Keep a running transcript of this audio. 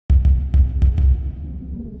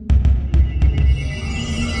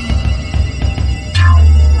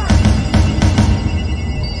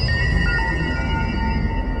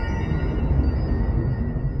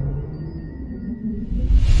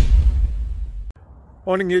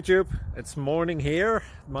Morning YouTube, it's morning here.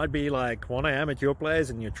 It might be like 1 a.m. at your place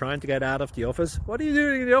and you're trying to get out of the office. What are you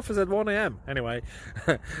doing in the office at 1 a.m? Anyway,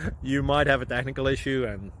 you might have a technical issue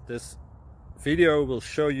and this video will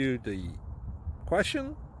show you the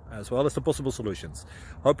question as well as the possible solutions.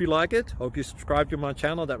 Hope you like it, hope you subscribe to my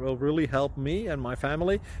channel. That will really help me and my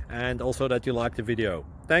family, and also that you like the video.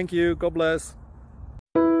 Thank you, God bless.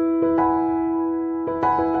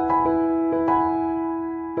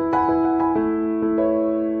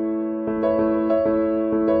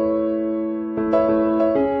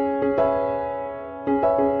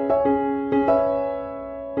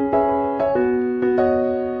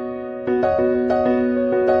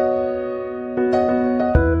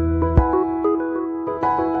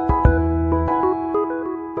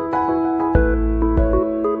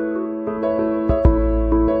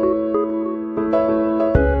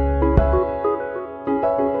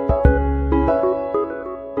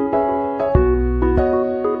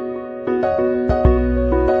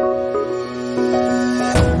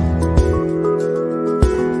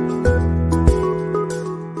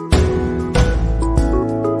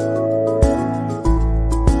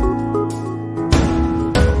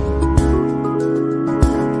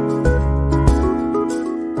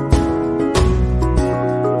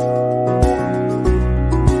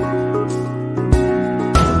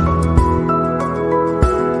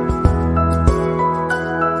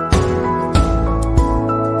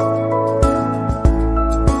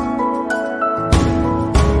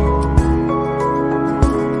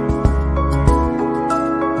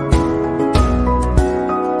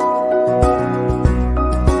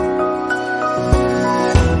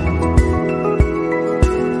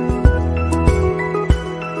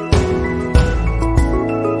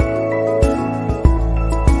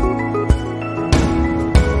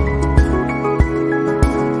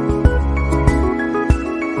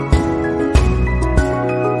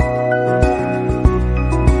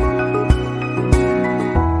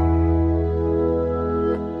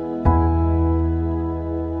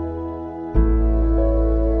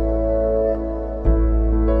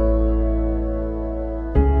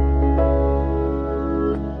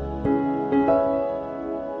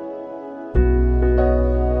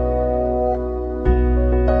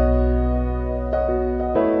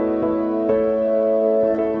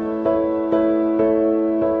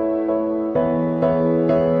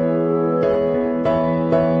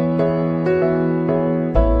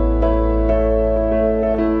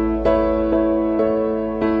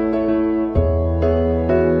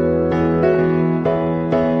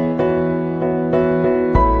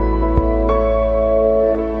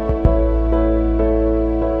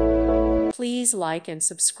 Please like and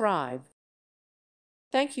subscribe.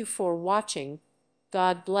 Thank you for watching.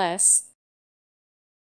 God bless.